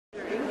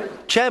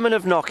Chairman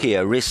of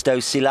Nokia, Risto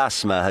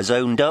Siilasmaa, has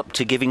owned up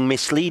to giving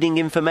misleading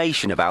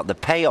information about the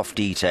payoff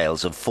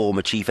details of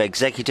former Chief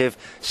Executive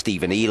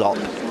Stephen Elop.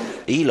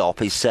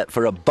 Elop is set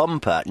for a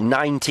bumper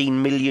 €19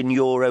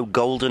 million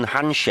golden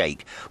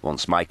handshake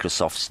once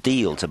Microsoft's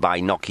deal to buy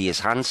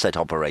Nokia's handset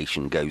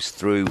operation goes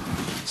through.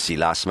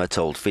 Siilasmaa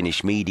told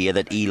Finnish media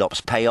that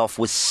Elop's payoff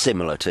was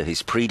similar to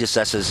his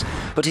predecessors,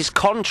 but his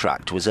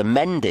contract was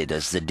amended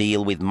as the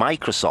deal with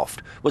Microsoft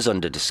was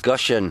under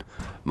discussion.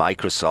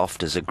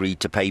 Microsoft has agreed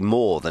to pay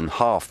more than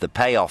half the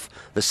payoff,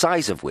 the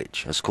size of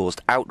which has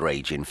caused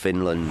outrage in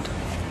Finland.